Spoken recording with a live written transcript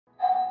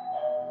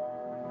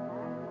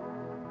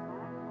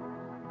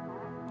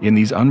In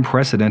these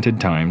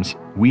unprecedented times,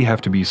 we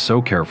have to be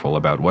so careful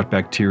about what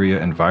bacteria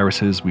and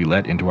viruses we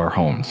let into our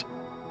homes.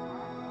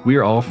 We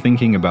are all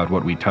thinking about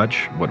what we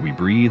touch, what we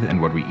breathe,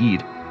 and what we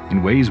eat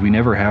in ways we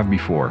never have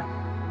before.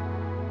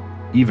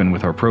 Even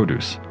with our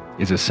produce,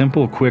 is a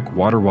simple, quick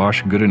water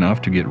wash good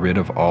enough to get rid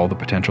of all the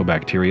potential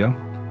bacteria?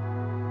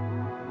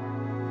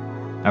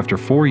 After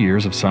 4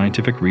 years of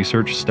scientific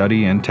research,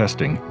 study, and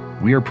testing,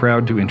 we are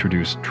proud to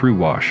introduce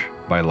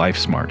TrueWash by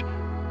LifeSmart,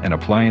 an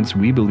appliance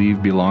we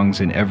believe belongs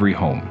in every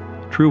home.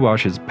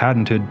 TrueWash's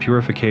patented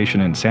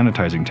purification and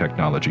sanitizing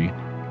technology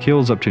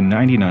kills up to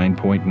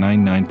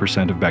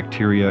 99.99% of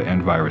bacteria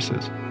and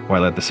viruses,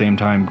 while at the same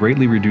time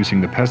greatly reducing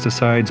the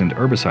pesticides and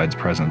herbicides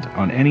present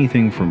on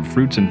anything from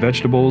fruits and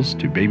vegetables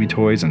to baby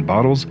toys and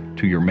bottles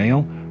to your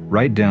mail,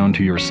 right down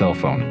to your cell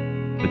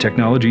phone. The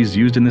technologies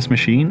used in this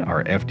machine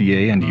are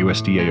FDA and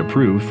USDA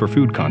approved for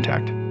food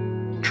contact.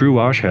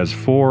 TrueWash has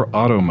 4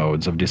 auto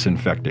modes of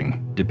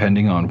disinfecting,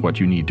 depending on what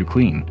you need to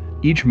clean.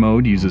 Each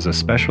mode uses a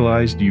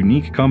specialized,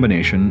 unique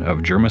combination of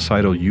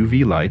germicidal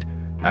UV light,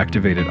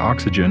 activated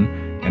oxygen,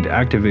 and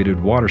activated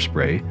water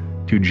spray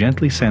to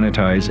gently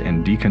sanitize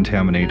and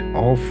decontaminate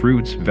all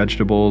fruits,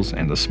 vegetables,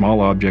 and the small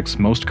objects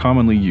most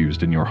commonly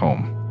used in your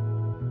home.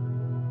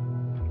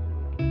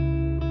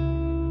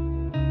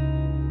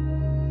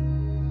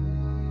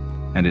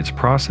 And its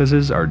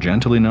processes are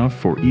gentle enough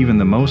for even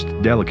the most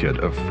delicate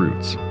of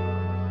fruits.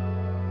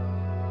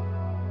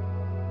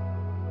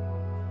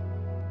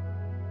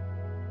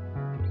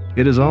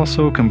 It is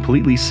also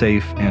completely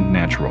safe and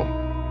natural.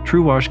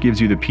 TrueWash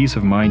gives you the peace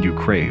of mind you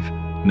crave,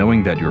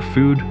 knowing that your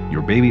food,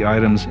 your baby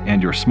items,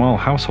 and your small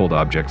household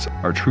objects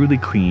are truly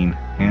clean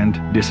and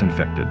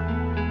disinfected.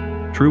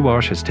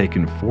 TrueWash has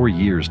taken 4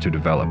 years to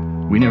develop.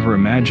 We never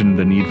imagined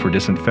the need for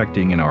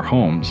disinfecting in our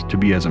homes to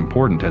be as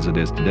important as it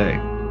is today.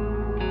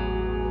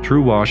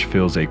 TrueWash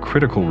fills a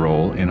critical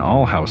role in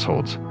all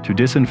households to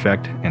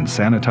disinfect and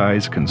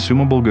sanitize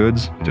consumable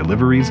goods,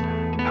 deliveries,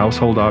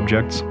 household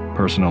objects,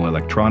 personal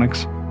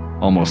electronics,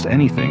 almost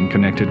anything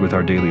connected with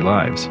our daily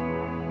lives.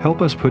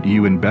 Help us put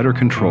you in better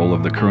control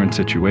of the current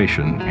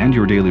situation and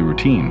your daily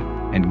routine,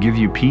 and give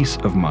you peace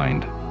of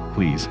mind.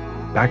 Please,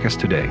 back us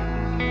today.